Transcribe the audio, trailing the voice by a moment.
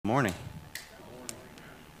Morning.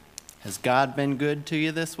 Has God been good to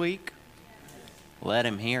you this week? Let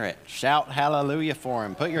him hear it. Shout hallelujah for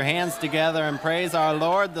him. Put your hands together and praise our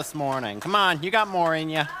Lord this morning. Come on, you got more in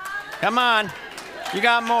you. Come on, you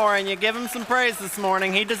got more in you. Give him some praise this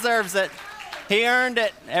morning. He deserves it. He earned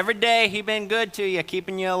it. Every day he been good to you,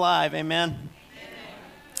 keeping you alive. Amen.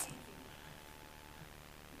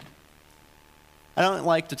 I don't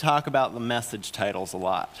like to talk about the message titles a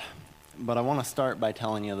lot, but I want to start by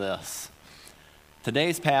telling you this.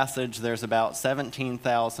 Today's passage, there's about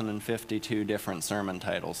 17,052 different sermon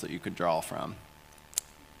titles that you could draw from.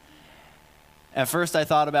 At first I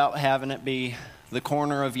thought about having it be the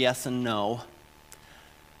corner of yes and no.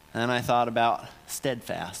 Then I thought about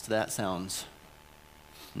steadfast. That sounds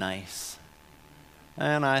nice.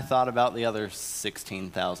 And I thought about the other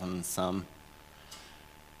 16,000 and some.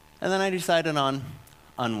 And then I decided on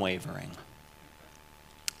unwavering.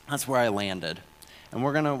 That's where I landed. And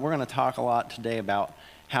we're gonna talk a lot today about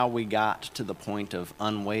how we got to the point of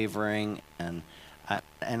unwavering, and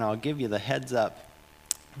I'll give you the heads up.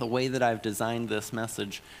 The way that I've designed this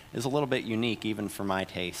message is a little bit unique, even for my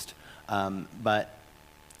taste. But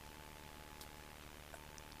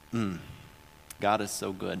God is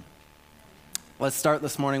so good. Let's start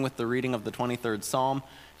this morning with the reading of the 23rd Psalm.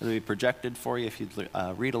 It'll be projected for you if you'd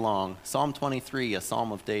read along. Psalm 23, a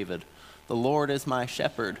psalm of David. The Lord is my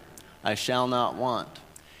shepherd, I shall not want.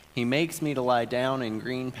 He makes me to lie down in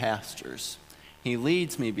green pastures. He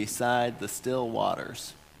leads me beside the still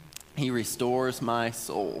waters. He restores my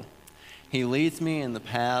soul. He leads me in the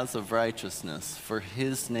paths of righteousness for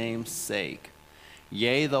his name's sake.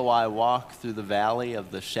 Yea, though I walk through the valley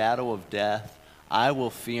of the shadow of death, I will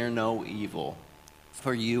fear no evil,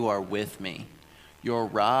 for you are with me. Your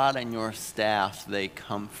rod and your staff, they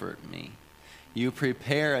comfort me. You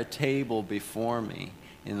prepare a table before me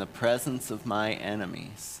in the presence of my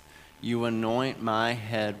enemies. You anoint my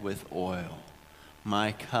head with oil.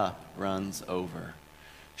 My cup runs over.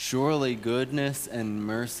 Surely goodness and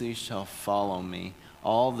mercy shall follow me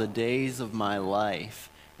all the days of my life,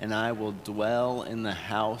 and I will dwell in the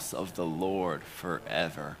house of the Lord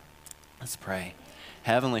forever. Let's pray.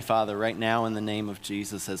 Heavenly Father, right now in the name of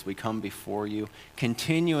Jesus, as we come before you,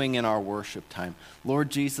 continuing in our worship time, Lord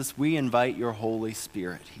Jesus, we invite your Holy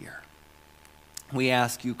Spirit here. We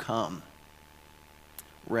ask you, come,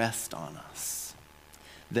 rest on us,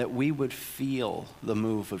 that we would feel the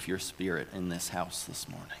move of your Spirit in this house this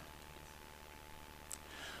morning.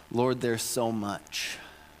 Lord, there's so much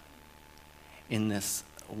in this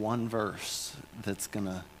one verse that's going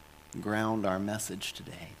to ground our message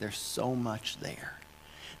today. There's so much there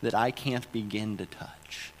that I can't begin to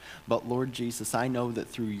touch. But Lord Jesus, I know that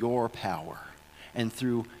through your power and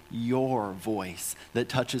through your voice that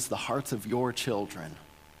touches the hearts of your children,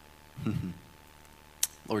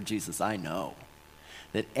 Lord Jesus, I know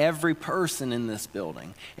that every person in this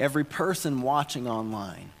building, every person watching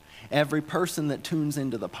online, every person that tunes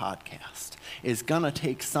into the podcast is going to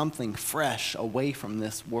take something fresh away from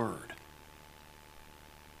this word.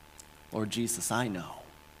 Lord Jesus, I know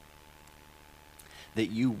that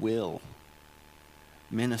you will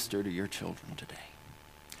minister to your children today.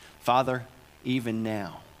 Father, even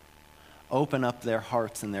now, open up their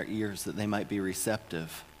hearts and their ears that they might be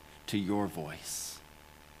receptive to your voice.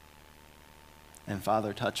 And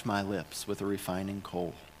Father, touch my lips with a refining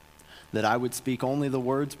coal, that I would speak only the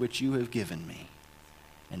words which you have given me,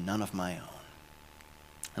 and none of my own.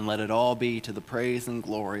 And let it all be to the praise and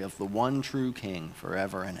glory of the one true King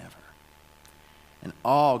forever and ever. And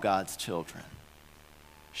all God's children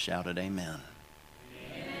shouted amen.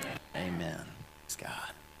 Amen. Amen. Praise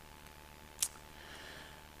God.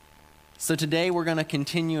 So today we're going to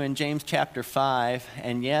continue in James chapter 5.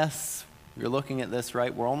 And yes, you're looking at this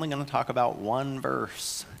right. We're only going to talk about one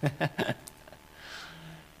verse.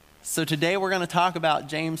 So today we're going to talk about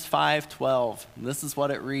James 5:12. This is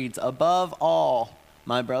what it reads. Above all,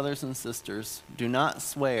 my brothers and sisters, do not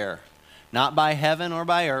swear, not by heaven or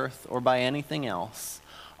by earth or by anything else.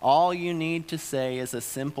 All you need to say is a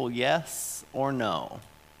simple yes or no.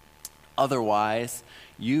 Otherwise,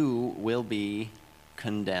 you will be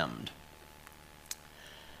condemned.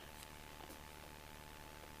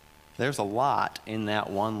 There's a lot in that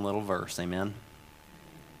one little verse, amen?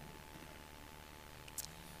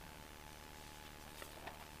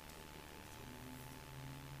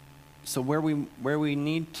 So where we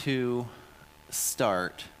need to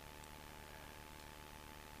start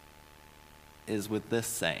is with this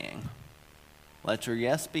saying. Let your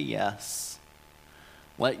yes be yes.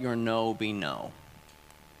 Let your no be no.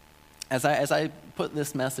 As I put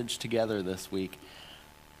this message together this week,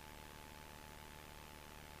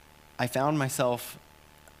 I found myself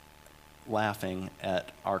laughing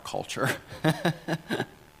at our culture.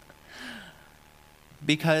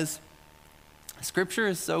 Because Scripture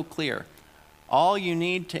is so clear. All you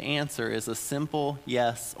need to answer is a simple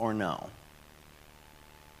yes or no.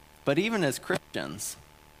 But even as Christians,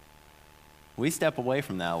 we step away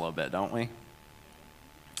from that a little bit, don't we?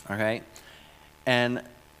 All right? And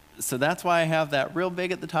so that's why I have that real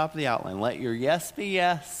big at the top of the outline. Let your yes be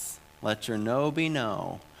yes, let your no be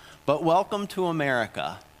no. But welcome to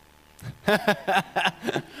America,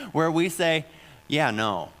 where we say, yeah,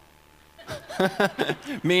 no.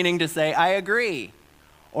 Meaning to say, I agree.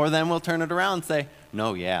 Or then we'll turn it around and say,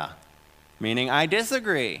 no, yeah. Meaning I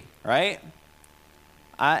disagree, right?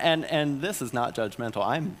 And this is not judgmental.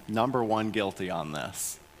 I'm number one guilty on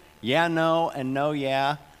this. Yeah, no, and no,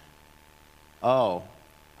 yeah. Oh,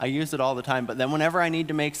 I use it all the time. But then whenever I need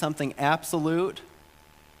to make something absolute,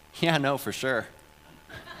 yeah, no, for sure.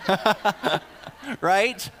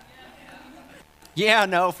 Right? Yeah,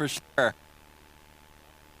 no, for sure.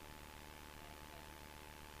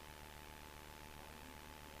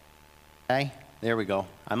 Okay, there we go.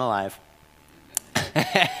 I'm alive.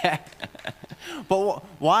 But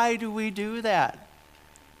why do we do that?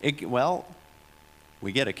 Well,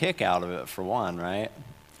 we get a kick out of it for one, right?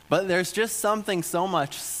 But there's just something so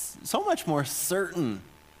much more certain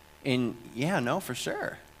in, yeah, no, for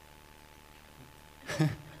sure,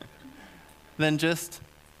 than just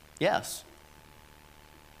yes.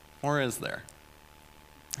 Or is there?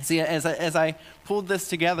 See, as I pulled this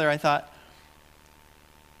together, I thought,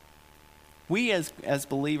 we as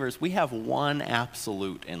believers, we have one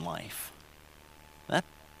absolute in life.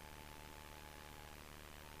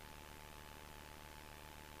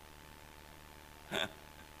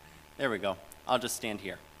 There we go. I'll just stand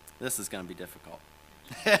here. This is going to be difficult.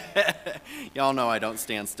 Y'all know I don't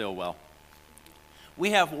stand still well. We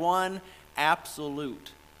have one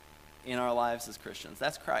absolute in our lives as Christians.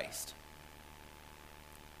 That's Christ.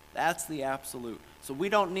 That's the absolute. So we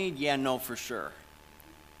don't need yeah, no, for sure.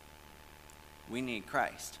 We need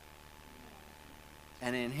Christ.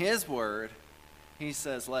 And in His Word, He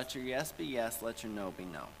says, let your yes be yes, let your no be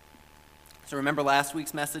no. So remember last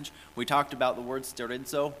week's message? We talked about the word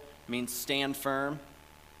sterizo, means stand firm.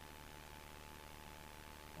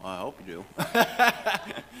 Well, I hope you do.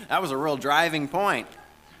 That was a real driving point.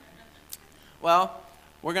 Well,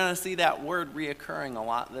 we're going to see that word reoccurring a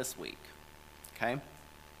lot this week. Okay?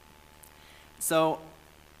 So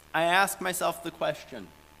I ask myself the question,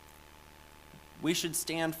 we should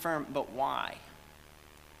stand firm, but why?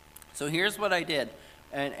 So here's what I did.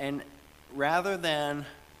 And rather than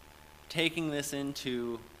taking this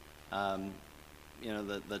into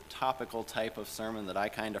the topical type of sermon that I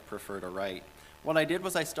kind of prefer to write, what I did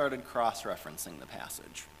was I started cross-referencing the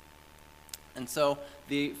passage. And so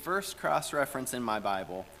the first cross-reference in my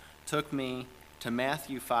Bible took me to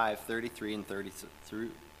Matthew 5:33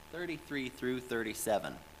 through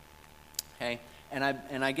 37. Okay?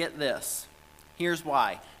 And I get this. Here's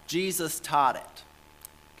why. Jesus taught it.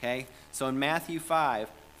 Okay? So in Matthew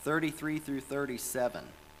 5:33 through 37, it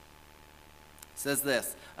says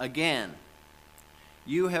this, again,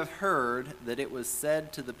 you have heard that it was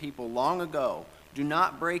said to the people long ago, do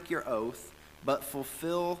not break your oath, but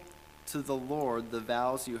fulfill to the Lord the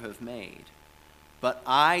vows you have made. But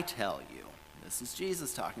I tell you, this is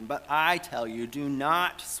Jesus talking, but I tell you, do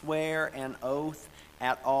not swear an oath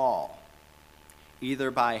at all, either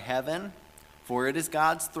by heaven, for it is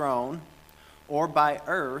God's throne, or by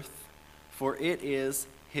earth, for it is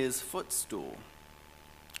His footstool,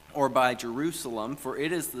 or by Jerusalem, for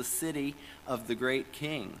it is the city of the great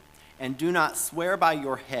King. And do not swear by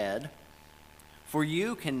your head, for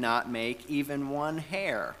you cannot make even one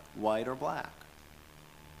hair white or black.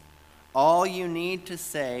 All you need to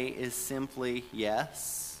say is simply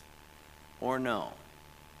yes or no.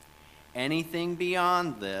 Anything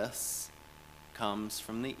beyond this comes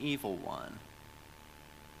from the evil one.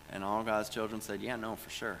 And all God's children said, yeah, no, for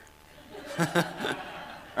sure.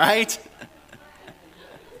 Right?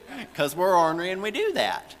 Because we're ornery and we do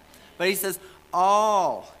that. But he says,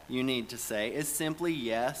 all you need to say is simply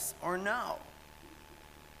yes or no.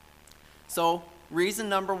 So, reason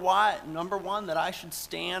number one that I should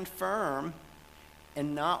stand firm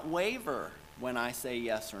and not waver when I say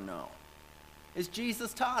yes or no is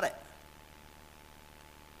Jesus taught it.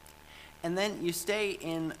 And then you stay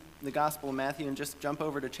in the Gospel of Matthew and just jump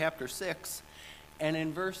over to chapter 6. And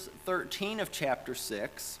in verse 13 of chapter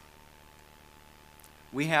 6,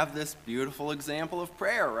 we have this beautiful example of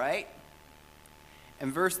prayer, right?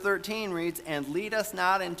 And verse 13 reads, and lead us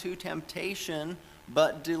not into temptation,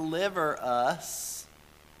 but deliver us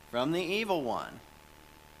from the evil one.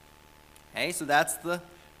 Okay, so that's the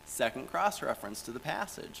second cross-reference to the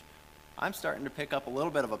passage. I'm starting to pick up a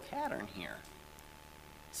little bit of a pattern here.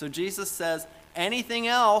 So Jesus says anything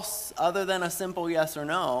else other than a simple yes or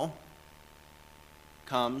no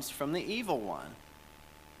comes from the evil one.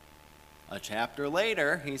 A chapter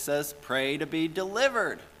later, he says, pray to be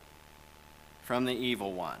delivered from the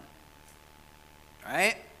evil one.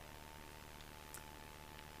 Right?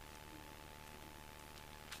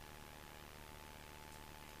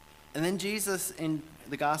 And then Jesus, in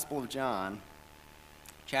the Gospel of John,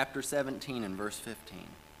 chapter 17 and verse 15,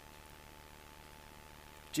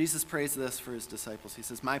 Jesus prays this for his disciples. He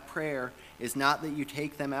says, my prayer is not that you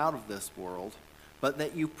take them out of this world, but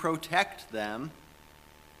that you protect them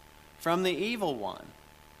from the evil one.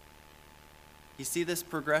 You see this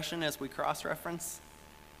progression as we cross-reference?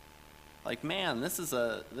 Like, man, this is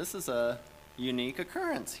a unique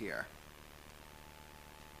occurrence here.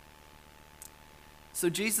 So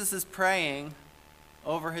Jesus is praying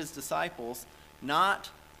over his disciples, not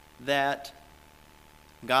that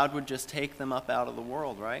God would just take them up out of the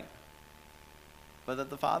world, right? But that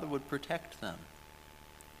the Father would protect them.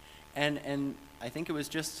 And I think it was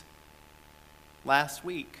just last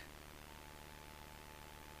week,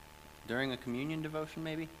 during a communion devotion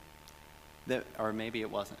maybe, or maybe it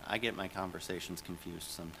wasn't. I get my conversations confused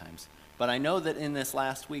sometimes. But I know that in this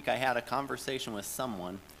last week I had a conversation with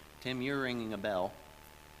someone. Tim, you're ringing a bell.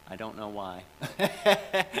 I don't know why.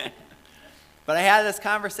 But I had this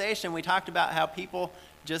conversation. We talked about how people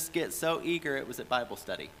just get so eager. It was at Bible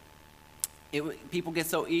study. People get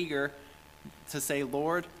so eager to say,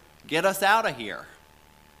 Lord, get us out of here.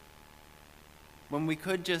 When we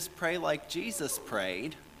could just pray like Jesus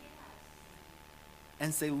prayed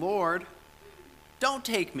and say, Lord, don't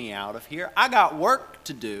take me out of here. I got work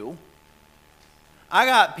to do. I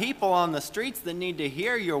got people on the streets that need to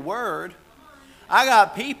hear your word. I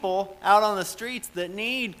got people out on the streets that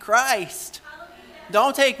need Christ.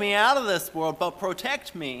 Don't take me out of this world, but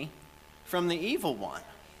protect me from the evil one.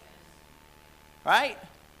 Right?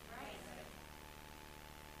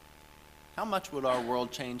 How much would our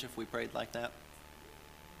world change if we prayed like that?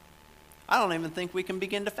 I don't even think we can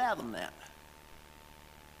begin to fathom that.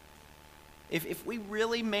 If we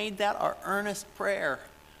really made that our earnest prayer,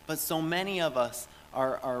 but so many of us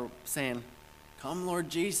are saying, come Lord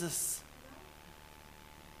Jesus,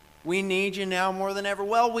 we need you now more than ever.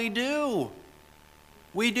 Well, we do.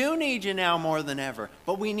 We do need you now more than ever,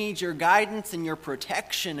 but we need your guidance and your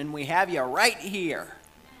protection, and we have you right here.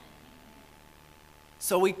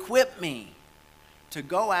 So equip me to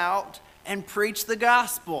go out and preach the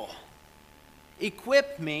gospel.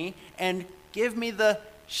 Equip me and give me the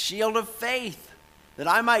shield of faith that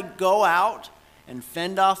I might go out and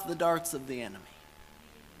fend off the darts of the enemy.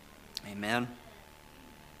 Amen.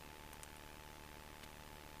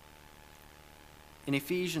 In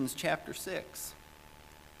Ephesians chapter 6,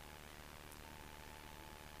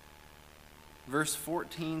 verse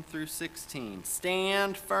 14 through 16,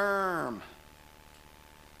 stand firm.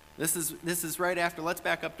 This is right after, let's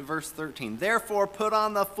back up to verse 13. Therefore put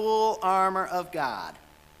on the full armor of God,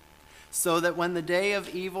 so that when the day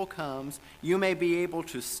of evil comes, you may be able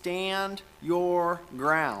to stand your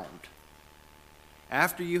ground.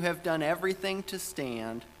 After you have done everything to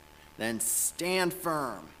stand, then stand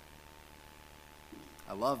firm.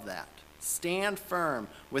 I love that. Stand firm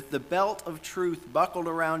with the belt of truth buckled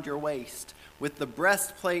around your waist, with the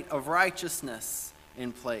breastplate of righteousness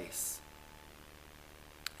in place,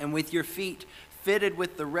 and with your feet fitted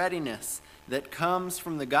with the readiness that comes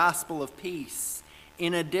from the gospel of peace.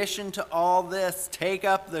 In addition to all this, take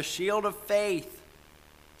up the shield of faith,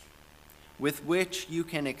 with which you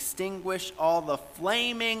can extinguish all the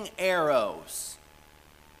flaming arrows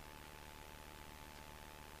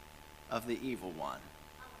of the evil one.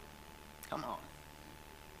 Come on.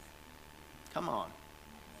 Come on.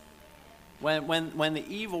 When the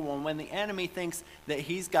evil one, when the enemy thinks that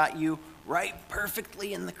he's got you right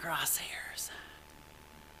perfectly in the crosshairs.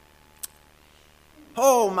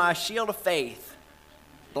 Oh, my shield of faith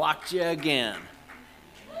blocked you again.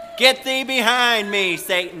 Get thee behind me,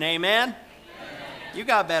 Satan. Amen? Amen. You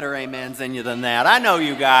got better amens in you than that. I know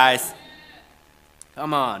you guys.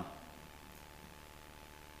 Come on.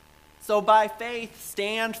 So by faith,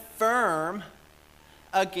 stand firm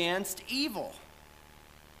against evil.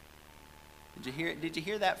 Did you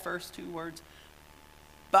hear that first two words?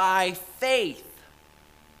 By faith.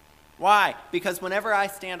 Why? Because whenever I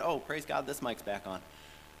stand, oh, praise God, this mic's back on.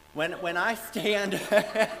 When I stand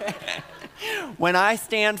when I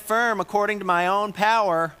stand firm according to my own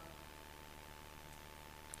power,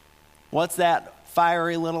 what's that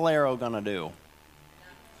fiery little arrow going to do?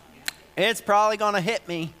 It's probably going to hit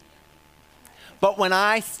me. But when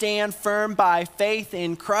I stand firm by faith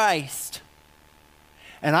in Christ,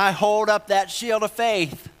 and I hold up that shield of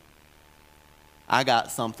faith, I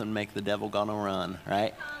got something to make the devil gonna run,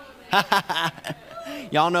 right?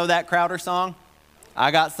 Y'all know that Crowder song?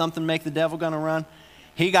 I got something to make the devil gonna run.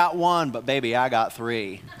 He got one, but baby, I got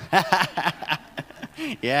three.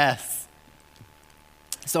 Yes.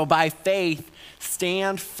 So by faith,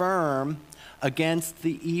 stand firm against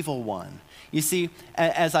the evil one. You see,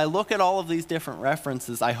 as I look at all of these different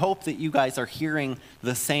references, I hope that you guys are hearing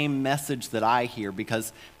the same message that I hear,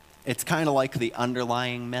 because it's kind of like the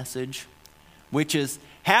underlying message, which is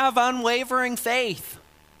have unwavering faith.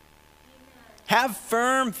 Have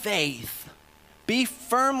firm faith. Be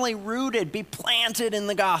firmly rooted. Be planted in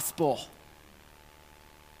the gospel.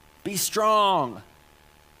 Be strong.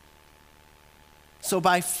 So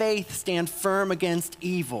by faith, stand firm against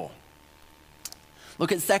evil.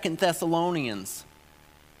 Look at 2 Thessalonians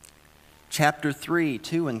chapter 3,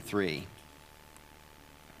 2 and 3.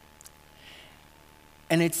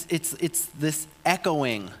 And it's this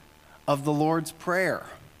echoing of the Lord's Prayer.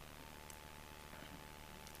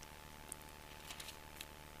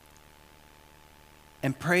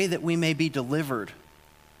 And pray that we may be delivered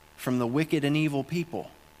from the wicked and evil people,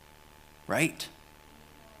 right?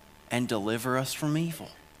 And deliver us from evil.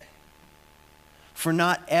 For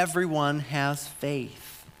not everyone has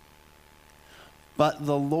faith, but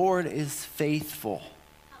the Lord is faithful.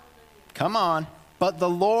 Come on. But the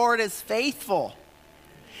Lord is faithful,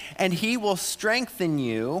 and he will strengthen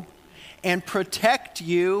you and protect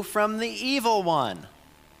you from the evil one.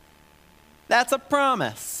 That's a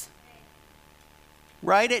promise.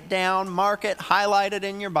 Write it down, mark it, highlight it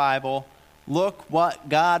in your Bible. Look what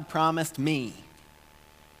God promised me.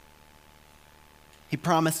 He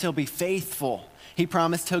promised he'll be faithful. He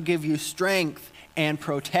promised he'll give you strength and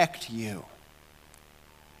protect you.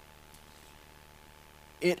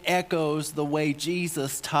 It echoes the way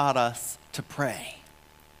Jesus taught us to pray.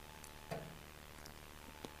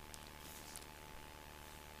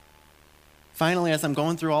 Finally, as I'm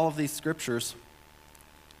going through all of these scriptures,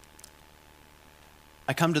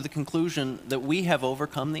 I come to the conclusion that we have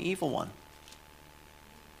overcome the evil one.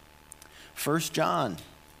 1 John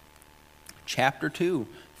chapter 2,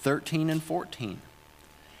 13 and 14.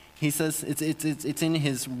 He says, it's in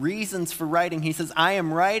his reasons for writing. He says, I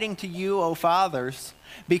am writing to you, O fathers,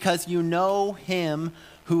 because you know him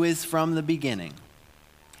who is from the beginning.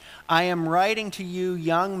 I am writing to you,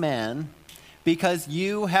 young men, because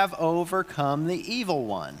you have overcome the evil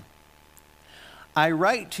one. I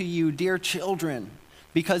write to you, dear children,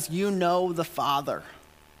 because you know the Father.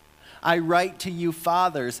 I write to you,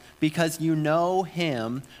 fathers, because you know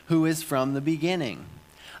him who is from the beginning.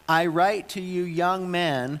 I write to you, young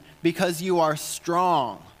men, because you are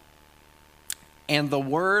strong, and the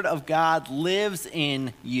word of God lives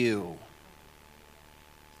in you,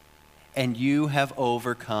 and you have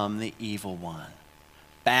overcome the evil one.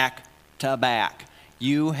 Back to back,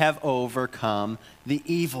 you have overcome the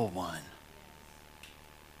evil one.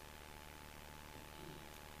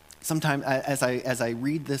 Sometimes as I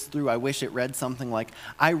read this through, I wish it read something like,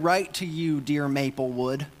 I write to you, dear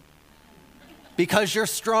Maplewood, because you're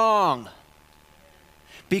strong,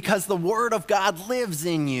 because the word of God lives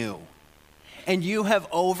in you, and you have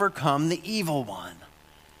overcome the evil one.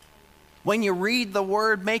 When you read the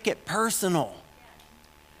word, make it personal.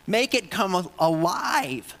 Make it come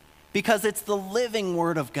alive, because it's the living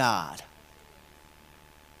word of God.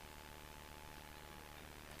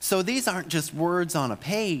 So these aren't just words on a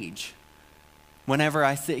page. Whenever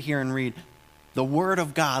I sit here and read, the word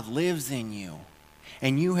of God lives in you,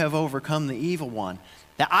 and you have overcome the evil one.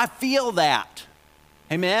 Now, I feel that.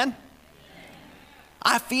 Amen?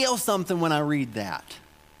 I feel something when I read that.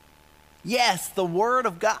 Yes, the word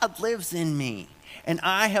of God lives in me, and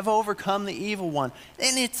I have overcome the evil one.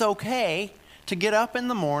 And it's okay to get up in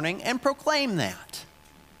the morning and proclaim that.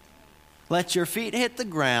 Let your feet hit the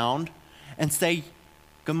ground and say,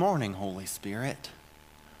 good morning, Holy Spirit.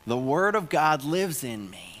 The word of God lives in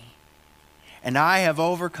me, and I have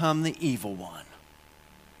overcome the evil one.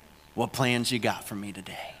 What plans you got for me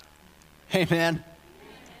today? Amen.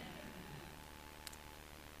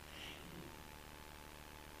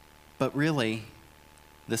 But really,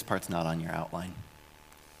 this part's not on your outline.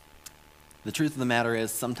 The truth of the matter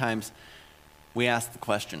is, sometimes we ask the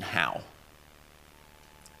question, how?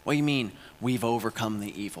 What do you mean, we've overcome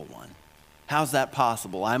the evil one? How's that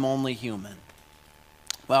possible? I'm only human.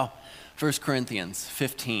 Well, 1 Corinthians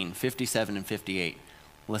 15, 57 and 58.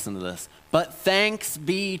 Listen to this. But thanks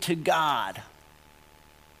be to God.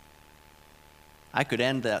 I could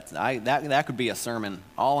end that. That could be a sermon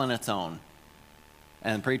all in its own.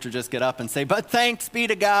 And the preacher just get up and say, but thanks be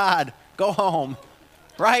to God. Go home,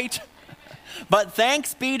 right? But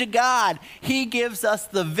thanks be to God. He gives us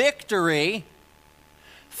the victory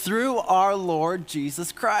through our Lord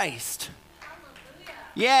Jesus Christ. Hallelujah.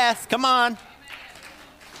 Yes, come on.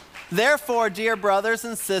 Therefore, dear brothers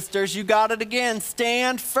and sisters, you got it again.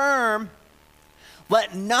 Stand firm.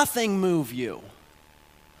 Let nothing move you.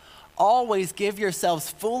 Always give yourselves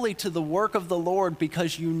fully to the work of the Lord,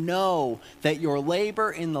 because you know that your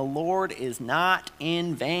labor in the Lord is not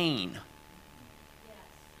in vain.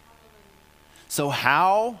 So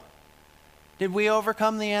how did we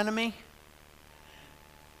overcome the enemy?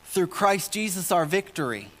 Through Christ Jesus, our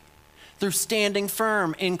victory. Through standing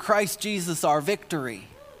firm in Christ Jesus, our victory.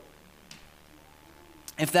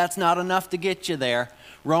 If that's not enough to get you there,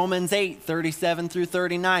 Romans 8, 37 through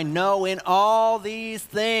 39. No, in all these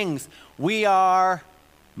things, we are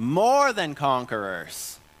more than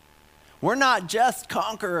conquerors. We're not just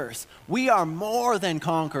conquerors. We are more than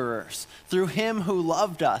conquerors through him who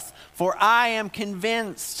loved us. For I am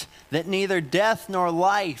convinced that neither death nor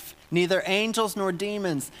life, neither angels nor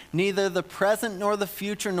demons, neither the present nor the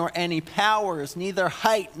future, nor any powers, neither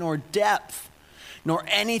height nor depth, nor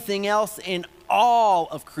anything else in all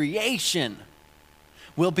of creation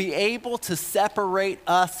will be able to separate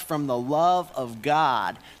us from the love of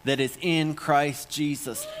God that is in Christ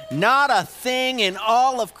Jesus. Not a thing in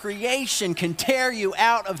all of creation can tear you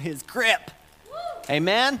out of his grip.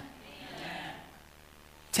 Amen? Amen.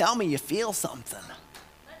 Tell me you feel something.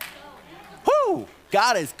 Whoo!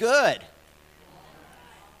 God is good.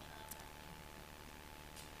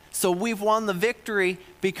 So we've won the victory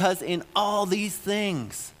because in all these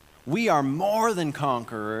things, we are more than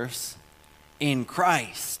conquerors in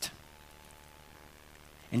Christ.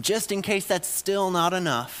 And just in case that's still not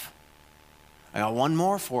enough, I got one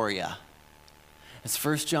more for you. It's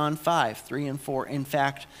 1 John 5, 3 and 4. In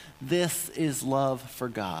fact, this is love for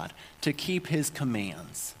God, to keep his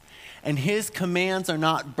commands. And his commands are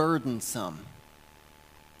not burdensome.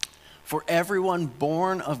 For everyone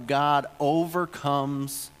born of God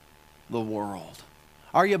overcomes the world.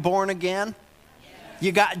 Are you born again? Yes.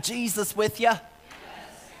 You got Jesus with you?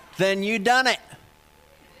 Then you done it.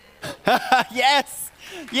 Yes,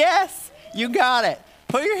 yes, you got it.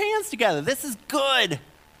 Put your hands together. This is good.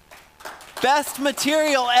 Best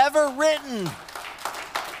material ever written.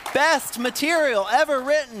 Best material ever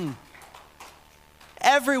written.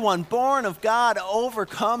 Everyone born of God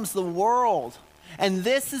overcomes the world. And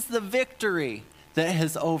this is the victory that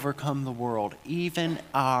has overcome the world, even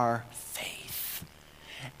our faith.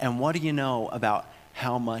 And what do you know about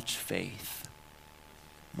how much faith?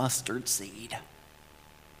 Mustard seed.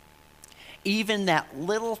 Even that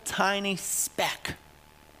little tiny speck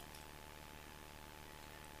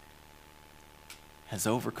has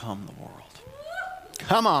overcome the world.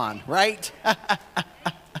 Come on, right?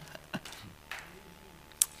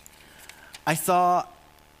 I saw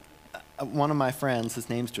one of my friends, his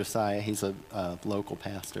name's Josiah, he's a local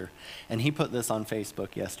pastor, and he put this on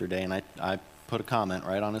Facebook yesterday, and I put a comment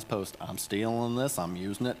right on his post. I'm stealing this, I'm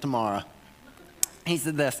using it tomorrow. He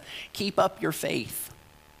said this: keep up your faith.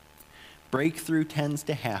 Breakthrough tends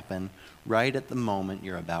to happen right at the moment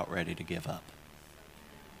you're about ready to give up.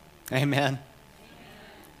 Amen.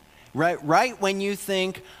 Right when you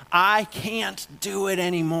think, I can't do it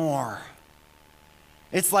anymore.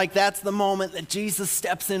 It's like that's the moment that Jesus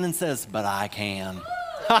steps in and says, but I can.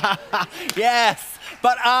 Yes,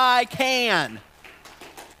 but I can.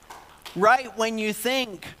 Right when you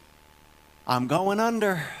think, I'm going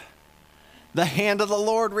under, the hand of the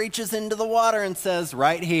Lord reaches into the water and says,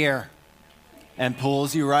 right here, and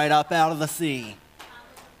pulls you right up out of the sea.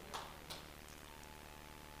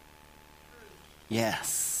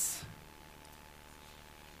 Yes.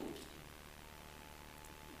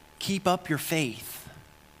 Keep up your faith.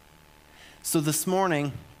 So this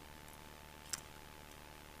morning,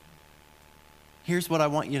 here's what I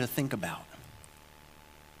want you to think about.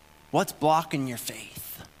 What's blocking your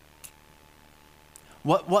faith?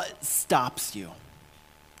 What stops you?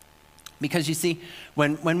 Because you see,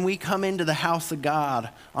 when we come into the house of God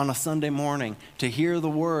on a Sunday morning to hear the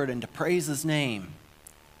word and to praise his name,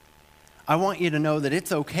 I want you to know that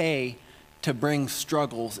it's okay to bring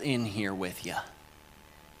struggles in here with you.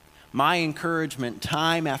 My encouragement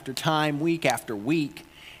time after time, week after week,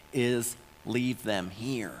 is leave them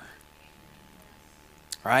here.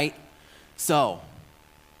 Right? So,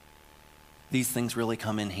 these things really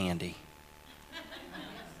come in handy.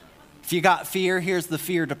 If you got fear, here's the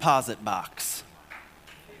fear deposit box.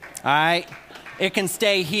 All right? It can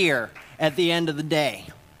stay here at the end of the day.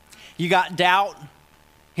 You got doubt,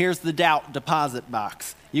 here's the doubt deposit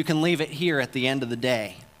box. You can leave it here at the end of the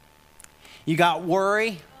day. You got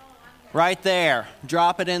worry? Right there.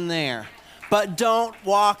 Drop it in there. But don't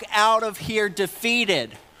walk out of here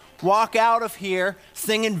defeated. Walk out of here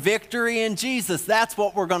singing victory in Jesus. That's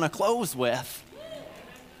what we're going to close with.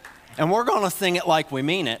 And we're going to sing it like we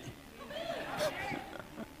mean it.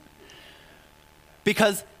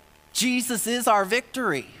 Because Jesus is our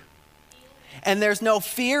victory. And there's no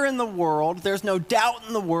fear in the world, there's no doubt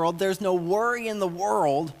in the world, there's no worry in the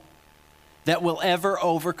world that will ever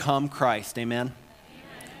overcome Christ. Amen?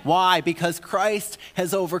 Why? Because Christ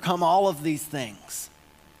has overcome all of these things.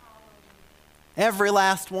 Every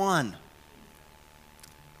last one.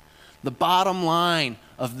 The bottom line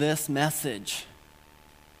of this message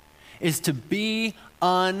is to be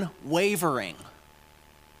unwavering,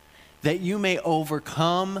 that you may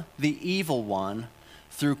overcome the evil one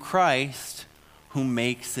through Christ who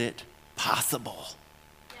makes it possible.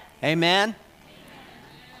 Amen?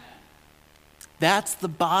 That's the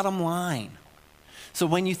bottom line. So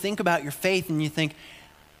when you think about your faith and you think,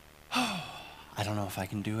 oh, I don't know if I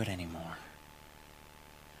can do it anymore.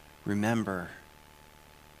 Remember,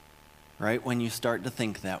 right when you start to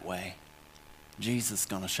think that way, Jesus is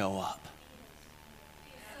going to show up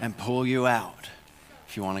and pull you out.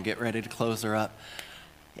 If you want to get ready to close her up.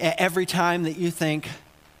 Every time that you think,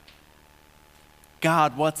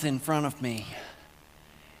 God, what's in front of me?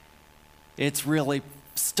 It's really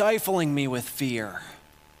stifling me with fear.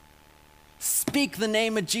 Speak the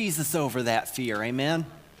name of Jesus over that fear, amen?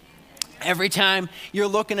 Every time you're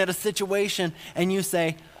looking at a situation and you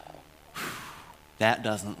say, that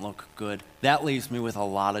doesn't look good. That leaves me with a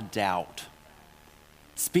lot of doubt.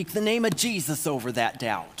 Speak the name of Jesus over that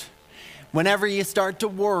doubt. Whenever you start to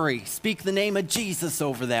worry, speak the name of Jesus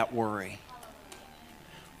over that worry.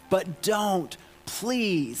 But don't,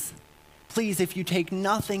 please, if you take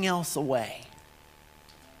nothing else away,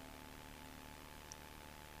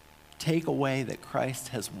 take away that Christ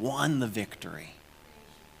has won the victory.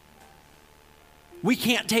 We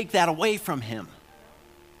can't take that away from him.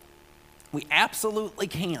 We absolutely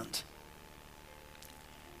can't.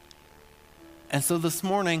 And so this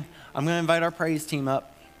morning, I'm going to invite our praise team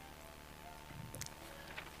up.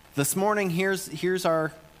 This morning, here's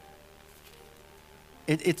our,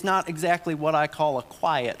 it's not exactly what I call a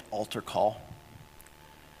quiet altar call.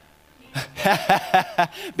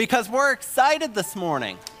 Because we're excited this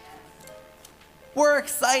morning. We're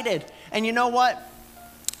excited. And you know what?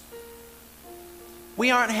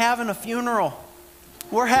 We aren't having a funeral.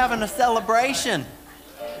 We're having a celebration.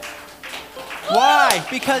 Why?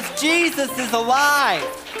 Because Jesus is alive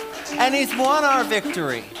and he's won our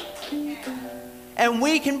victory. And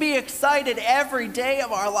we can be excited every day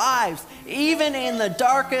of our lives, even in the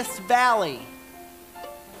darkest valley.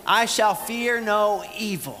 I shall fear no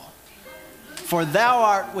evil, for thou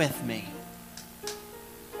art with me.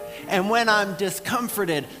 And when I'm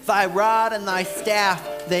discomforted, thy rod and thy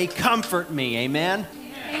staff, they comfort me. Amen?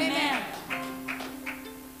 Amen.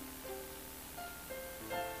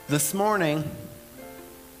 This morning,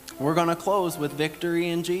 we're going to close with victory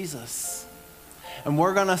in Jesus. And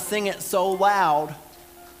we're going to sing it so loud,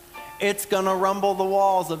 it's going to rumble the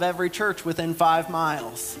walls of every church within 5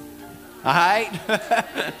 miles. All right?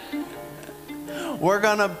 We're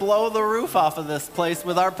going to blow the roof off of this place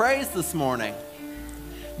with our praise this morning.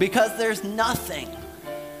 Because there's nothing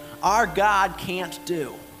our God can't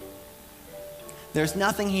do. There's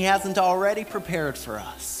nothing he hasn't already prepared for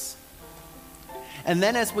us. And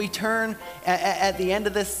then as we turn at the end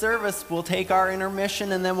of this service, we'll take our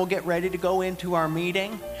intermission and then we'll get ready to go into our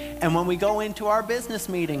meeting. And when we go into our business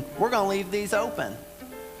meeting, we're going to leave these open.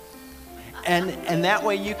 And that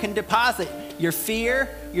way you can deposit your fear,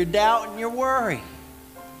 your doubt, and your worry.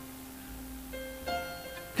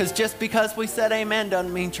 Because just because we said amen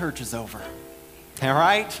doesn't mean church is over. All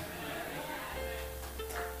right?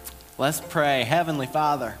 Let's pray. Heavenly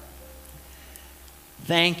Father,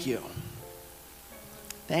 thank you.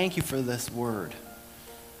 Thank you for this word.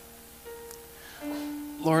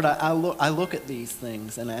 Lord, I look at these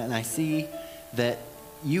things and I see that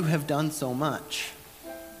you have done so much.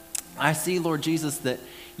 I see, Lord Jesus, that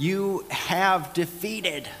you have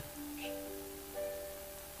defeated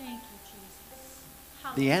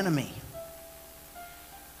the enemy.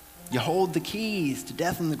 You hold the keys to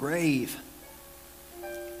death and the grave.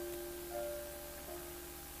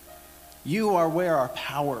 You are where our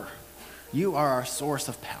power, you are our source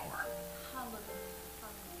of power.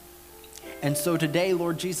 And so today,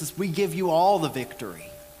 Lord Jesus, we give you all the victory.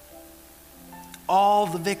 All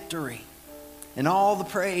the victory and all the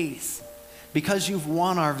praise because you've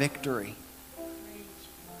won our victory.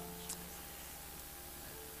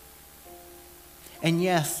 And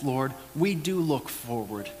yes, Lord, we do look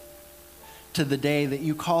forward to the day that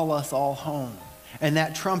you call us all home and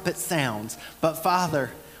that trumpet sounds. But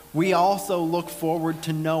Father, we also look forward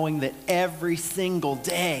to knowing that every single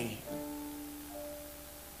day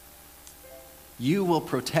you will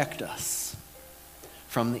protect us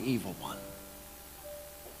from the evil one.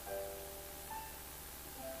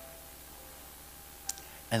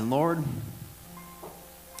 And Lord,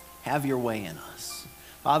 have your way in us.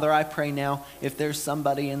 Father, I pray now, if there's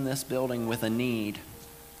somebody in this building with a need,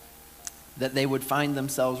 that they would find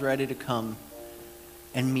themselves ready to come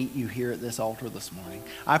and meet you here at this altar this morning.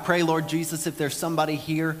 I pray, Lord Jesus, if there's somebody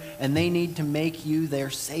here and they need to make you their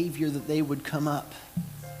Savior, that they would come up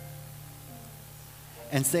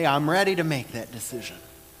and say, I'm ready to make that decision.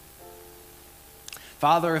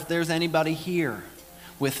 Father, if there's anybody here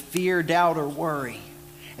with fear, doubt, or worry,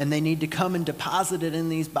 and they need to come and deposit it in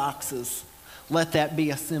these boxes, let that be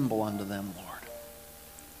a symbol unto them, Lord,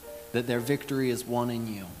 that their victory is won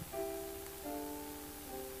in you.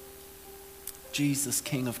 Jesus,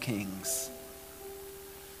 King of Kings,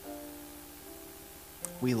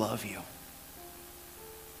 we love you.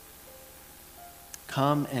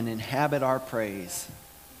 Come and inhabit our praise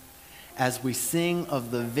as we sing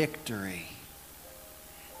of the victory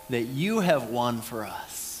that you have won for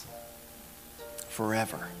us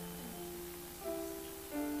forever.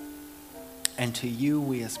 And to you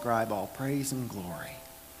we ascribe all praise and glory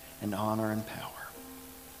and honor and power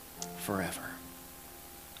forever.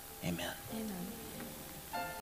 Amen. Amen.